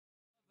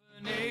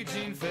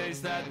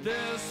face that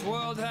this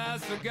world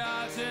has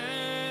forgotten.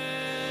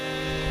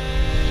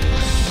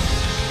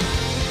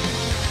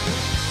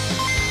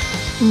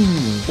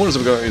 What is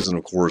up, guys, and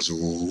of course,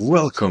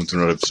 welcome to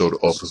another episode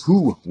of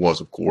Who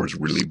Was, of course,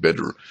 Really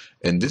Better.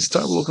 And this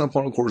time we're looking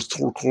upon, of course,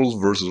 TORKOAL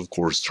versus, of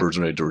course,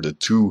 TURTONATOR, the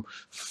two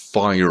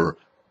fire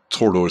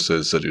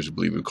tortoises, such as I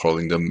believe we're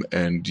calling them.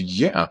 And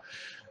yeah,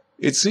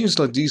 it seems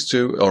like these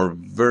two are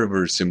very,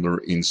 very similar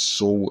in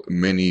so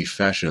many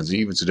fashions,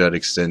 even to that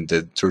extent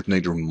that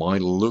TURTONATOR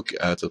might look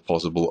at a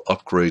possible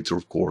upgrade to,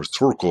 of course,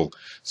 TORKOAL.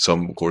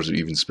 Some, of course, have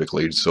even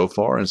speculated so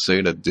far and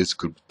say that this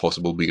could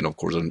possibly be, of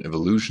course, an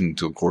evolution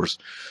to, of course,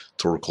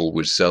 TORKOAL,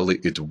 which sadly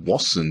it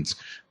wasn't.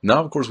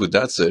 Now, of course, with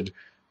that said,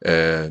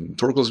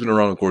 TORKOAL's been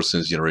around, of course,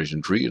 since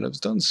Generation 3, and it's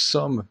done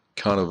some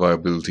kind of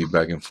viability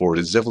back and forth.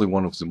 It's definitely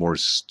one of the more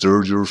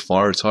sturdier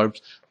fire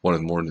types, one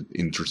of the more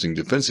interesting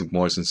defensive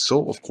ones, and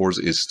so, of course,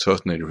 is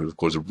TURTONATOR, who, of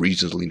course,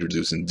 recently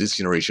introduced in this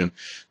generation,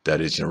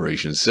 that is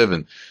Generation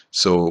 7.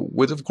 So,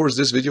 with, of course,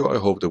 this video, I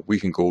hope that we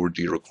can go over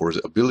their, of course,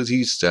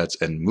 abilities,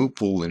 stats, and move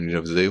pool, and at the end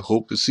of the day,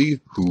 hope to see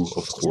who,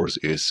 of course,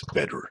 is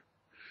better.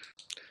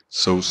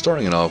 So,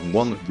 starting it off,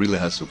 one really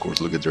has to, of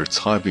course, look at their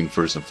typing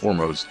first and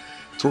foremost.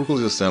 TORKOAL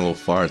is a standalone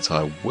fire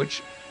type,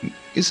 which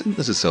isn't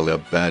necessarily a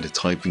bad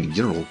typing in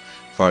general.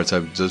 Fire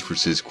type does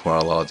resist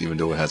quite a lot, even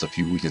though it has a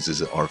few weaknesses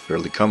that are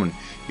fairly common.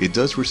 It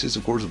does resist,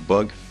 of course,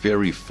 bug,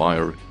 fairy,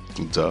 fire,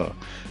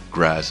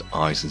 grass,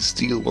 ice, and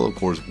steel, while of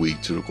course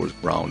weak to, of course,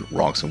 ground,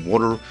 rocks, and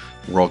water.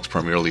 Rocks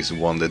primarily is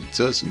one that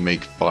does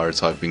make fire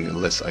typing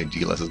less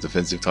ideal as a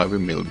defensive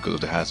typing, mainly because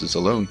of the hazards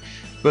alone.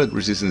 But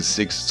resistance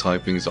 6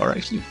 typings are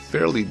actually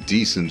fairly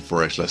decent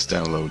for actually a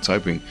standalone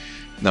typing.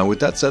 Now,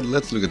 with that said,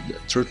 let's look at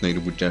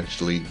TURTONATOR, which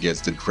actually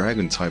gets the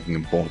dragon typing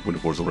in bulk, with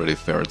of course already a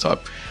fire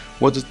type.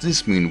 What does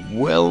this mean?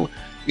 Well,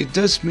 it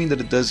does mean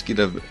that it does get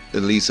at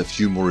least a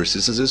few more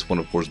resistances, one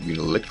of course being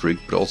electric,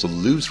 but also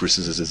lose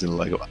resistances in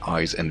like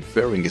ice and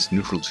fairing is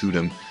neutral to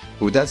them.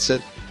 But with that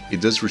said,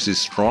 it does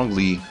resist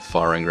strongly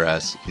fire and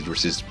grass, it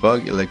resists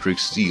bug, electric,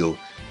 steel,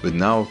 but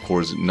now of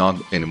course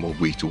not anymore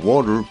weak to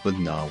water, but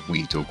now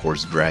weak to, of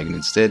course, dragon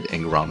instead,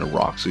 and ground and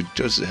rock. So it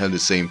does have the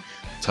same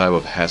type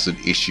of hazard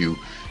issue,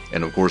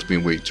 and of course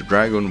being weak to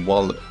dragon,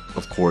 while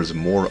of course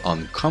more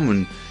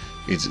uncommon,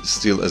 it's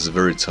still as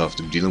very tough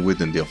to deal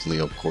with, and definitely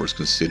of course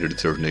consider the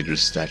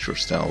TURTONATOR's stature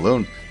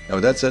standalone. Now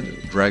with that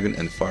said, dragon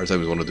and fire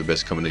type is one of the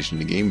best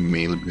combinations in the game,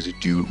 mainly because it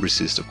do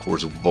resist of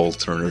course vault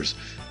turners.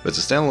 But as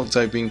a standalone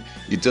typing,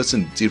 it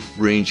doesn't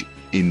differentiate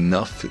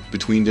enough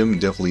between them,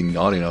 definitely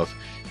not enough.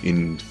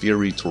 In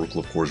theory, TORKOAL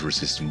of course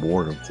resists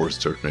more than of course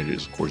TURTONATOR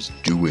is of course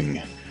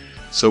doing.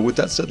 So with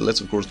that said, let's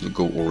of course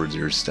go over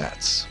their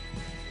stats.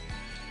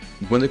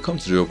 When it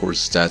comes to the, of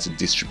course, stats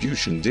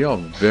distribution, they are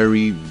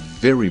very,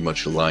 very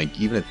much alike.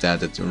 Even at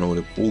that, you know,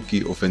 the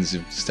bulky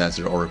offensive stats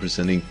that are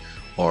representing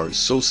are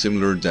so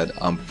similar that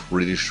I'm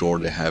pretty sure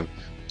they have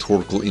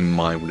TORKOAL in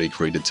mind when they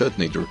created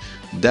TURTONATOR.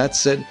 That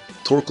said,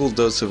 TORKOAL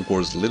does have, of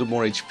course, a little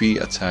more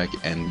HP, attack,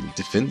 and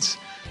defense,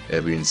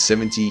 being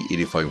 70,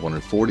 85,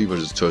 140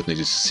 versus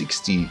TURTONATOR's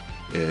 60,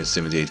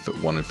 78,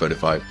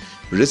 135.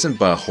 But it isn't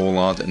by a whole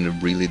lot, and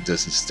it really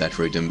doesn't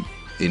saturate them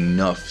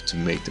enough to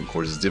make them, of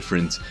course,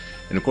 different.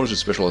 And of course, with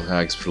special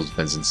attack, special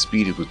defense, and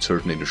speed, it would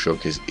TURTONATOR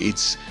showcase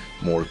its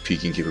more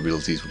peaking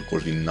capabilities, would of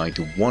course be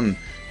 91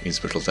 in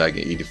special attack,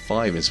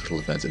 85 in special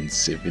defense, and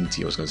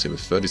 70, I was going to say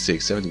with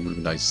 36, 70 would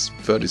be nice,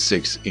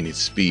 36 in its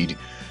speed.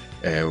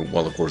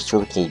 While of course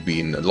TORKOAL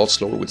being a lot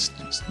slower with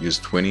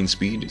just 20 in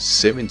speed,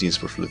 70 in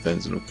special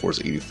defense, and of course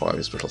 85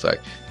 in special attack.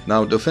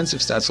 Now, the offensive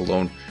stats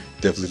alone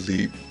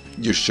definitely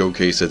just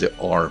showcase that they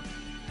are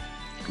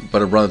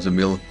but around the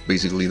mill,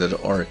 basically,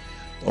 that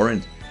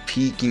aren't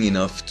peaking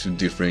enough to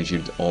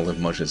differentiate all that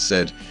much as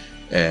said.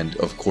 And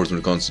of course, when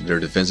it comes to their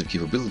defensive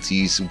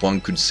capabilities, one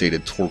could say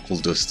that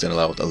TORKOAL does stand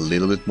out a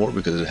little bit more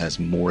because it has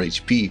more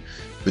HP,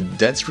 but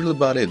that's really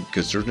about it,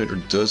 because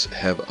TURTONATOR does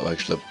have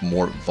actually a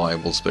more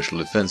viable special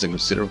defense, and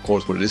consider of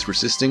course what it is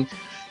resisting,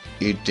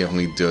 it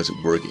definitely does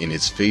work in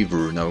its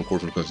favor. Now of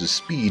course, when it comes to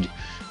speed,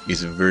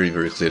 it's very,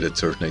 very clear that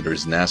TURTONATOR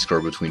is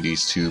NASCAR between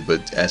these two,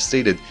 but as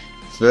stated,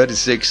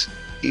 36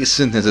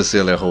 isn't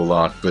necessarily a whole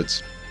lot,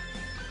 but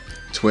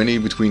 20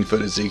 between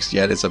 36,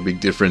 yeah, that's a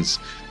big difference,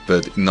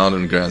 but not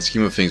in the grand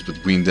scheme of things.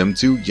 Between them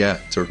two, yeah,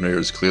 TURTONATOR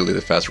is clearly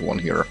the faster one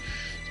here.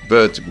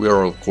 But we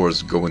are of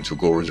course going to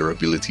go over their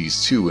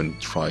abilities too and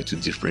try to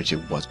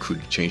differentiate what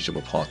could change them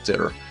apart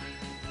there.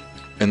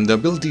 And the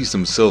abilities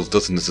themselves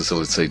doesn't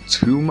necessarily say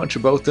too much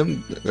about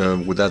them.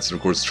 With that said,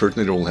 of course,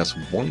 TURTONATOR only has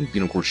one,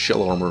 being of course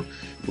shell armor,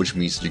 which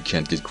means you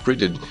can't get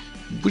critted,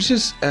 which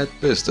is at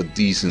best a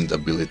decent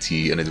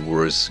ability, and at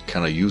worst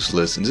kinda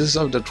useless. And this is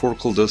something that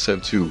TORKOAL does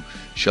have too.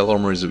 Shell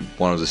armor is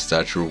one of the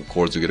stature, of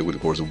course, together with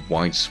of course a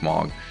white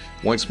smog.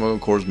 White smog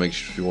of course makes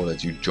sure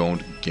that you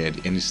don't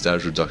get any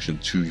status reduction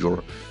to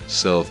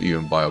yourself,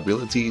 even by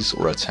abilities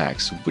or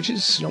attacks, which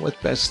is, you know, at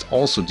best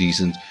also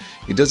decent.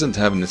 It doesn't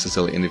have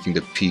necessarily anything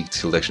that peaked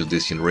till actually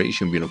this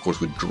generation, being of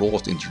course with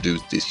Drought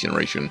introduced this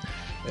generation.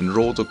 And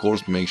Drought of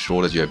course makes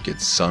sure that you have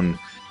get sun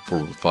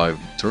for 5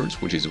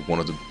 turns, which is one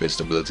of the best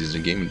abilities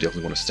in the game. You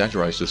definitely want to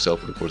staturize yourself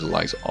with, of course, the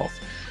likes of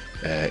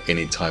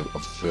any type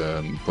of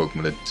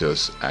Pokemon that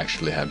does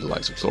actually have the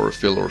likes of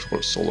chlorophyll or of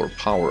course solar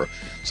power.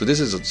 So this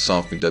is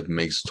something that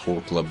makes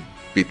TORKOAL a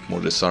bit more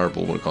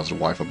desirable when it comes to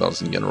Wi-Fi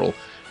battles in general.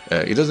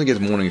 It doesn't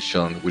get Morning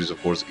Sun, which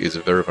of course is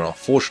very, very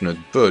unfortunate,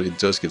 but it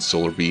does get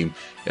Solar Beam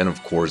and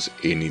of course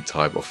any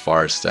type of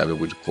Fire Stab,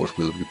 which of course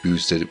will be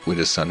boosted when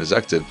the Sun is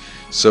active.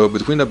 So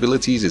between the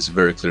abilities, it's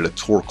very clear that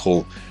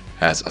TORKOAL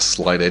has a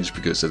slight edge,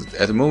 because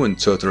at the moment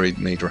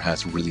TURTONATOR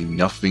has really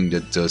nothing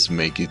that does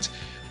make it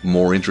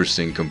more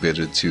interesting compared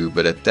to the two.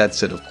 But at that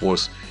said, of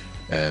course,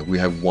 we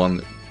have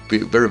one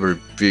very, very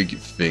big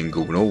thing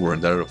going over,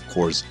 and that of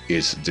course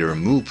is their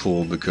move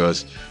pool,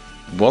 because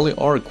while they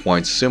are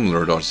quite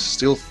similar, there are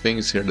still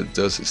things here that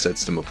does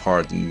sets them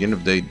apart. And at the end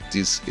of the day,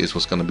 this is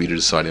what's going to be the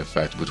deciding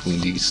factor between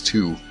these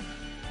two.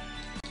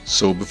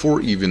 So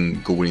before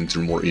even going into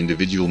more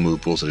individual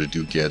move pools that they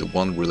do get,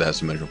 one really has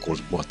to mention, of course,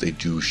 what they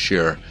do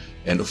share.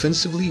 And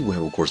offensively, we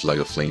have, of course, like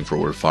a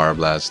Flamethrower, Fire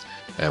Blast,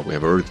 we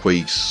have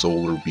Earthquake,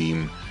 Solar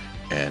Beam,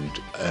 and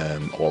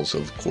also,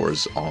 of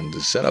course, on the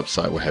setup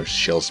side, we have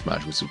Shell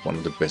Smash, which is one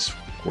of the best,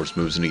 of course,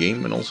 moves in the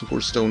game, and also, of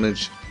course, Stone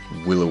Edge,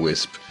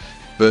 Will-O-Wisp.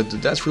 But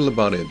that's really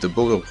about it. They're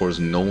both, of course,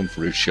 known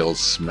for their shell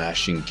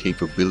smashing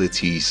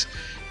capabilities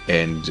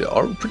and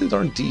are pretty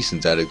darn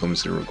decent at it,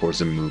 considering, of course,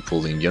 the move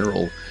pool in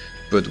general.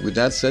 But with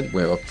that said,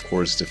 we have, of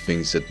course, the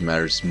things that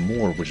matters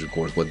more, which, of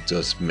course, what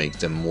does make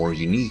them more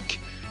unique.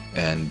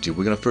 And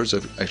we're gonna first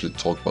actually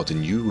talk about the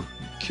new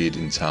kid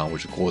in town,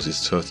 which, of course, is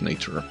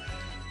Turtonator.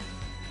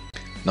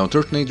 Now,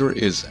 Turtonator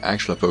is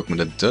actually a Pokemon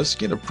that does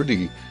get a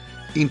pretty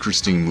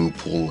interesting move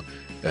pool.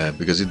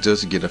 Because it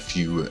does get a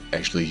few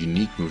actually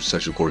unique moves,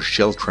 such as, of course,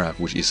 Shell Trap,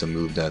 which is a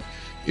move that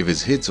if it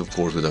hits, of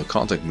course, with a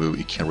contact move,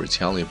 it can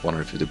retaliate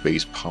 150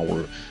 base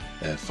power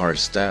Fire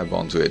Stab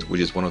onto it,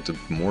 which is one of the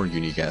more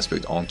unique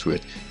aspects onto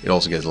it. It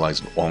also gets the likes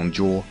of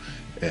On-Jaw,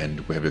 and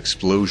we have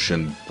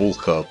Explosion,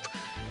 Bulk Up.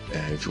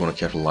 If you want to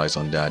capitalize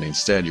on that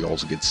instead, you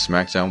also get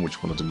Smackdown, which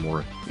is one of the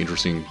more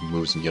interesting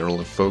moves in general,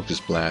 and Focus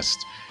Blast.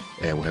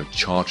 We have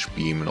Charge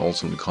Beam, and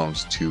also when it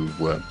comes to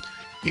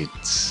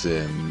its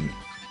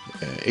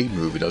 8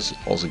 move, it does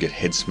also get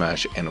Head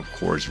Smash and of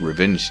course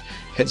Revenge.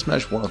 Head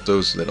Smash, one of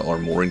those that are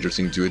more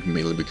interesting to it,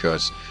 mainly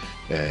because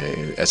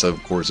as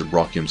of course a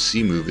Rock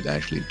MC move, it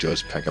actually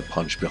does pack a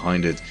punch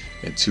behind it,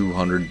 and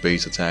 200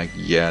 base attack,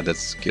 yeah, that's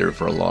scary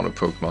for a lot of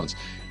Pokemons.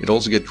 It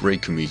also gets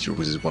Draco Meteor,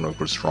 which is one of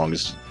the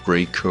strongest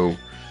Draco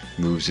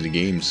moves in the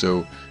game,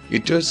 so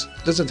it just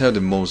doesn't have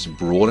the most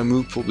broad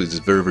move pool, but it's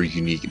very, very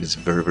unique, and it's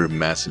very, very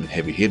massive and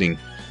heavy hitting.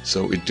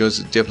 So it does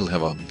definitely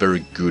have a very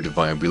good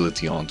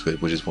viability onto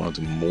it, which is one of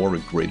the more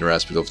greater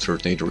aspects of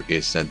Turtonator,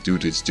 is that due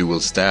to its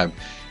dual stab,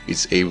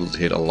 it's able to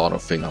hit a lot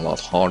of things a lot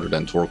harder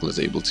than TORKOAL is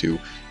able to,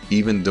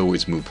 even though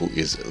its move pool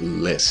is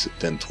less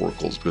than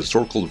TORKOAL's, because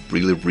TORKOAL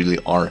really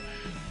are,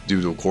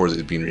 due to, of course,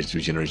 it being introduced to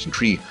Generation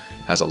 3,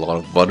 has a lot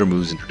of other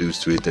moves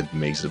introduced to it that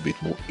makes it a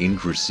bit more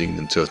interesting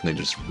than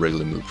Turtonator's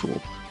regular move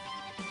pool.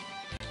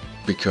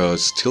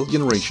 Because till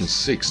Generation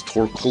 6,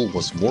 TORKOAL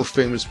was more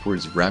famous for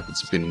its rapid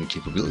spinning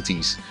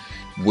capabilities,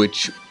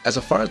 which as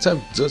a fire type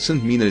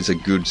doesn't mean that it's a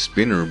good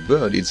spinner,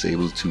 but it's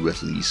able to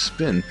at least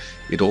spin.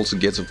 It also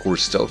gets, of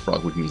course, Stealth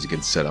Rock, which means it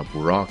can set up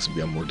rocks,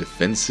 be a more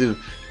defensive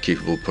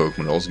capable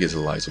Pokemon. It also gets the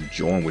likes of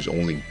Jawn, which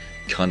only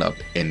kind of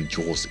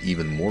endures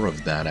even more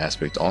of that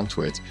aspect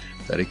onto it,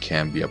 that it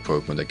can be a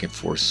Pokemon that can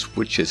force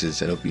switches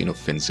instead of being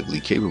offensively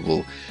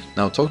capable.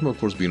 Now, talking about, of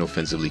course, being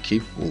offensively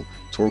capable,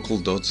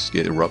 TORKOAL does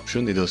get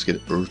Eruption, it does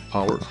get Earth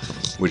Power,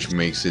 which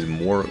makes it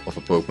more of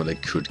a Pokemon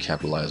that could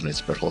capitalize on its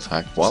special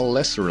attack. While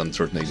lesser than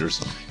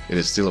Turtonator's, it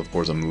is still, of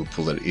course, a move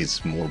pool that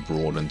is more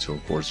broadened to,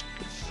 of course,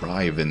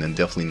 thrive in, and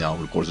definitely now,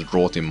 of course,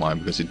 draw it in mind,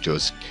 because it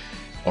just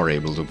are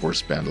able to, of course,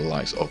 span the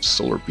likes of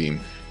Solar Beam.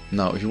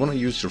 Now, if you want to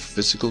use your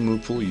physical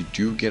move pool, you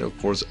do get, of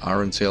course,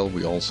 Iron Tail.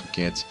 We also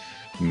get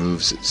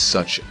moves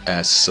such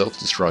as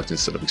Self-Destruct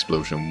instead of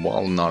Explosion.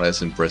 While not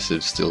as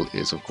impressive, still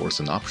is, of course,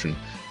 an option.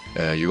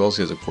 You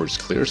also get, of course,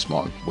 Clear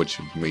Smog, which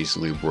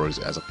basically works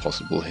as a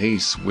possible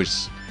haste,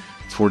 which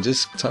for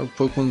this type of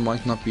Pokemon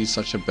might not be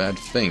such a bad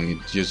thing. It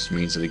just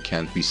means that it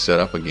can't be set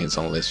up against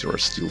unless you're a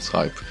Steel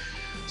type.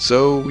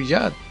 So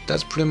yeah,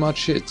 that's pretty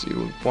much it.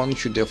 One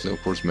should definitely,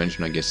 of course,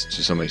 mention, I guess,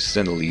 to some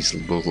extent at least,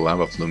 both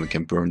Lava Flume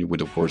can burn you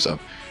with, of course, a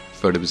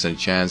 30%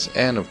 chance,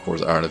 and of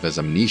course Iron Defense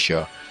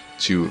Amnesia,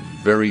 two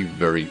very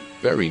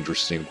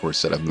interesting, of course,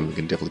 setup move. We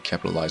can definitely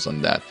capitalize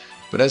on that.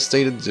 But as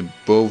stated, they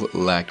both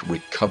lack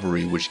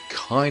recovery, which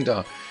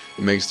kinda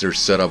makes their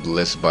setup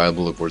less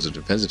viable. Of course, the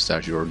defensive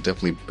statue are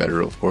definitely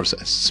better, of course,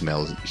 as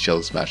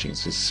Shell Smashing,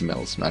 so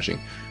Smell Smashing.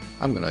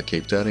 I'm gonna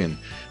keep that in.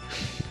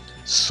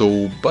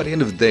 So, by the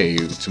end of the day,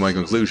 to my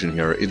conclusion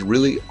here, it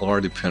really are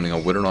depending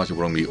on whether or not you're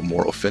going to be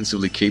more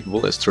offensively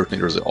capable, as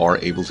Turtonators are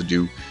able to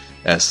do.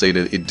 As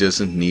stated, it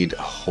doesn't need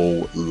a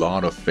whole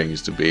lot of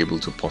things to be able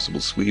to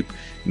possible sweep.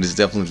 It is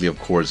definitely, of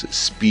course,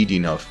 speed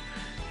enough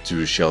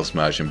to Shell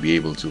Smash and be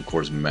able to, of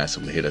course,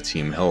 massively hit a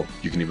team. Hell,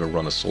 you can even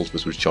run Assault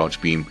Whisper with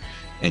Charge Beam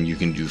and you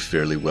can do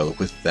fairly well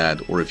with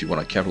that. Or if you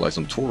want to capitalize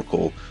on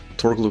TORKOAL,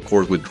 TORKOAL of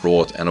course with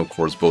Drought and of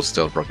course both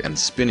Stealth Rock and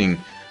Spinning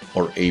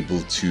are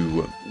able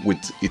to,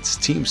 with its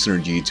team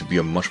synergy, to be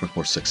a much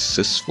more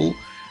successful.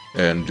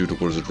 And due to, of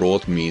course, the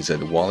Drought means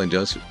that while it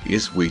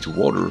is weak to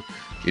water,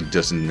 it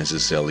doesn't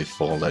necessarily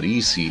fall that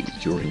easy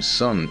during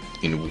sun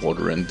in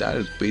water, and that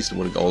is basically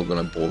what it all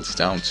gonna boils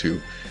down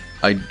to.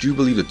 I do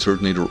believe that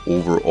Turtonator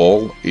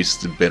overall is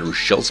the better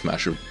Shell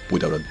Smasher,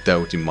 without a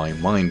doubt in my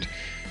mind,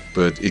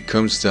 but it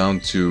comes down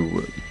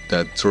to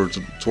that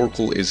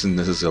TORKOAL isn't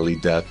necessarily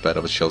that bad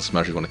of a Shell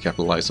Smasher going to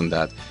capitalize on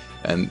that,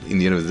 and in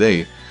the end of the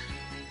day,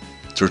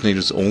 Turtonator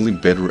is only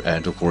better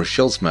at, of course,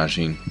 Shell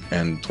Smashing,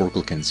 and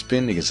TORKOAL can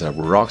spin, it can set up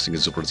rocks, it can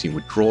support the team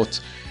with Drought,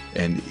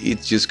 and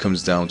it just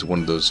comes down to one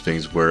of those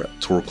things where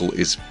TORKOAL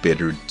is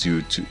better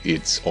due to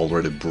its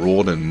already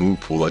broad and move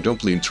pool. I don't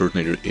believe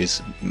Turtonator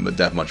is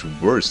that much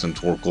worse than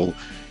TORKOAL.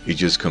 It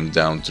just comes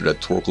down to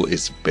that TORKOAL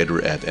is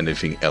better at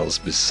anything else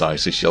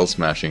besides the Shell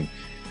Smashing.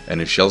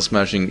 And if Shell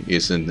Smashing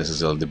isn't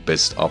necessarily the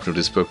best option of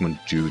this Pokemon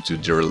due to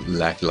their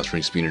lackluster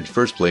experience in the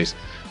first place,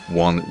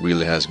 one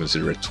really has to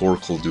consider that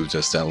TORKOAL, due to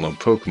a standalone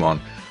Pokemon,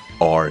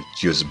 are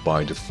just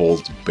by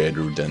default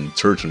better than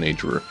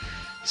Turtonator.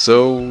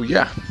 So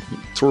yeah,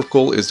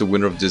 TORKOAL is the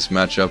winner of this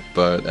matchup,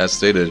 but as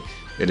stated,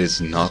 it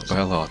is not by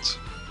a lot.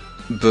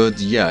 But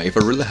yeah, if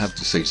I really have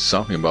to say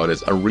something about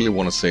it, I really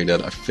want to say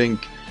that I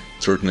think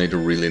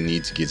Turtonator really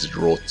needs to get a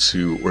draw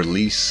 2, or at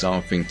least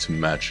something to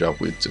match up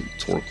with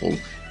TORKOAL.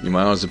 In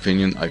my honest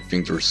opinion, I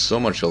think they're so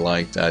much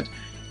alike that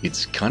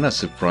it's kinda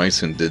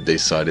surprising that they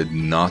decided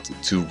not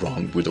to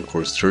run with, of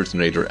course,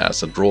 Turtonator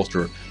as a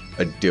drawster.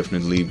 I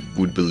definitely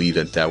would believe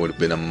that that would have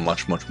been a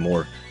much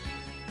more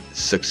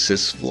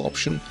successful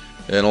option.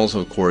 And also,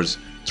 of course,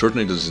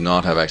 Turtonator does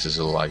not have access to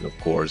the like, of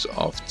course,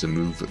 of the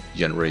move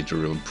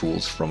generator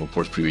pools from, of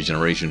course, previous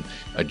generation.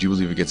 I do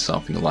believe we get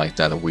something like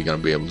that, and we're gonna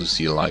be able to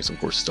see the likes, of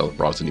course, Stealth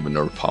Route and even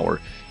Nerve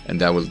Power,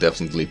 and that will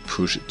definitely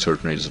push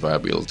Turtonator's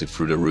viability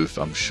through the roof,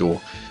 I'm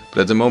sure.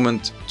 But at the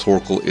moment,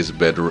 TORKOAL is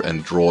better,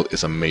 and Drought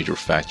is a major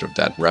factor of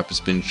that. Rapid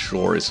Spin,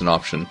 sure, is an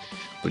option,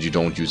 but you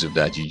don't use it for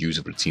that, you use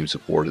it for team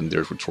support, and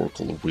therefore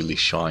TORKOAL really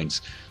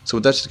shines. So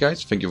with that said,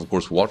 guys, thank you of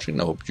course for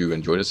watching. I hope you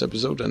enjoyed this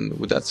episode, and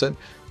with that said,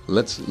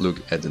 let's look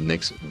at the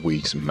next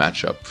week's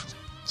matchup.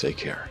 Take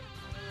care.